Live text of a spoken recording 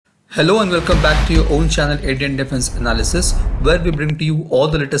Hello and welcome back to your own channel Indian Defense Analysis, where we bring to you all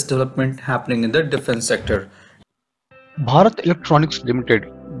the latest development happening in the defense sector. Bharat Electronics Limited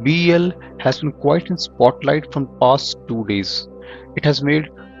 (BEL) has been quite in spotlight from past 2 days. It has made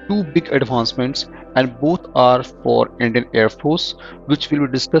two big advancements and both are for Indian Air Force, which we'll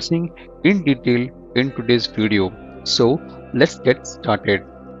be discussing in detail in today's video. So let's get started.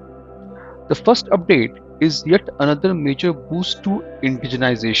 The first update is yet another major boost to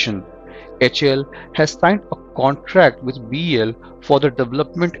indigenization. HAL has signed a contract with BEL for the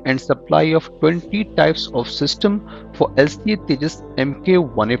development and supply of 20 types of system for LCA Tejas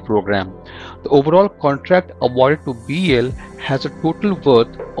Mk1A program. The overall contract awarded to BEL has a total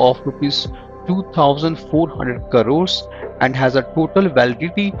worth of Rs 2,400 crores and has a total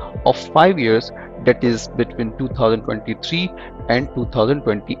validity of 5 years, that is between 2023 and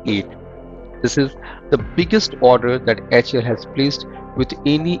 2028. This is the biggest order that HAL has placed with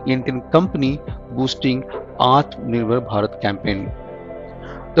any Indian company, boosting Atmanirbhar Bharat campaign.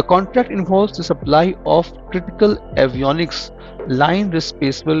 The contract involves the supply of critical avionics line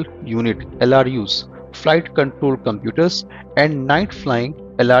replaceable unit (LRUs), flight control computers, and night flying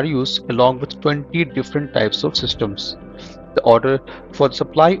LRUs along with 20 different types of systems. The order for the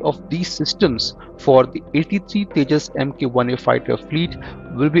supply of these systems for the 83 Tejas Mk1A fighter fleet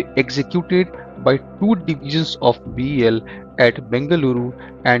will be executed by two divisions of BEL at Bengaluru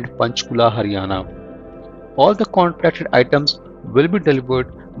and Panchkula, Haryana. All the contracted items will be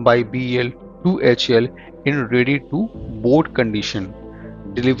delivered by BEL to HAL in ready-to-board condition.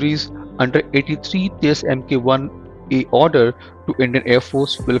 Deliveries under 83 Tejas Mk1A order to Indian Air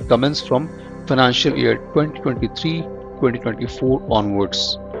Force will commence from financial year 2023-2024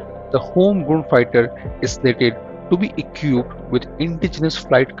 onwards. The homegrown fighter is slated to be equipped with indigenous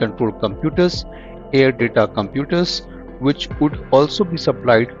flight control computers, air data computers, which would also be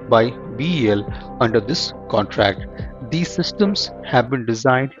supplied by BEL under this contract. These systems have been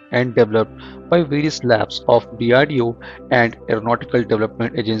designed and developed by various labs of DRDO and Aeronautical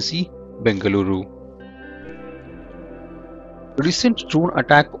Development Agency, Bengaluru. Recent drone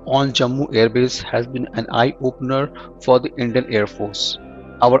attack on Jammu airbase has been an eye-opener for the Indian Air Force.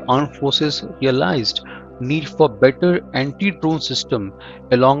 Our armed forces realized need for better anti-drone system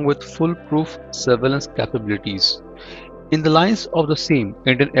along with foolproof surveillance capabilities. In the lines of the same,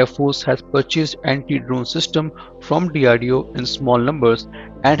 Indian Air Force has purchased anti-drone system from DRDO in small numbers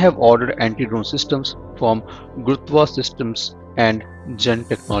and have ordered anti-drone systems from Gurutvaa Systems and Gen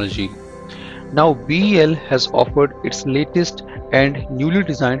Technology. Now BEL has offered its latest and newly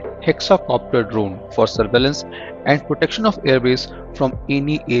designed hexacopter drone for surveillance and protection of airbase from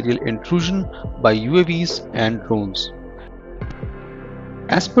any aerial intrusion by UAVs and drones.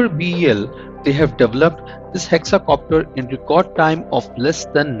 As per BEL, they have developed this hexacopter in record time of less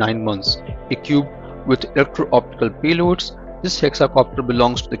than 9 months. Equipped with electro-optical payloads, this hexacopter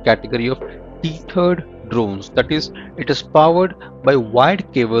belongs to the category of tethered drones, that is, it is powered by wired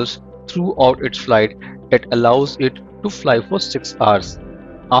cables throughout its flight that allows it to fly for 6 hours.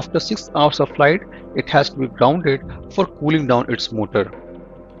 After 6 hours of flight, it has to be grounded for cooling down its motor.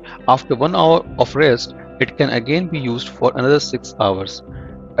 After 1 hour of rest, it can again be used for another 6 hours.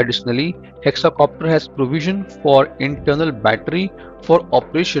 Additionally, hexacopter has provision for internal battery for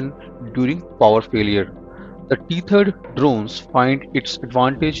operation during power failure. The tethered drones find its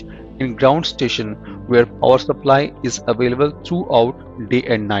advantage in ground station where power supply is available throughout day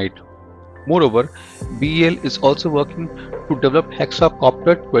and night. Moreover, BEL is also working to develop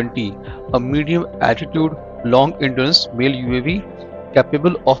Hexacopter 20, a medium altitude, long endurance male UAV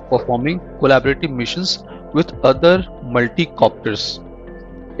capable of performing collaborative missions with other multi-copters.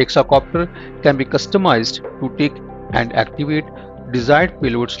 Hexacopter can be customized to take and activate desired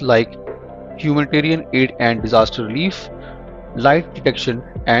payloads like humanitarian aid and disaster relief, light detection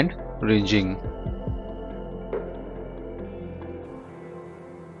and ranging.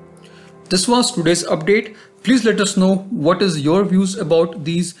 This was today's update. Please let us know what is your views about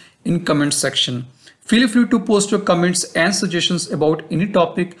these in comment section. Feel free to post your comments and suggestions about any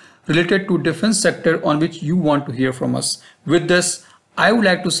topic related to defense sector on which you want to hear from us. With this, I would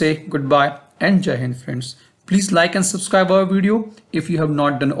like to say goodbye and Jai Hind friends. Please like and subscribe our video if you have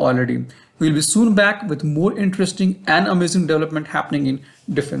not done already. We will be soon back with more interesting and amazing development happening in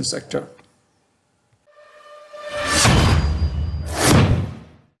defense sector.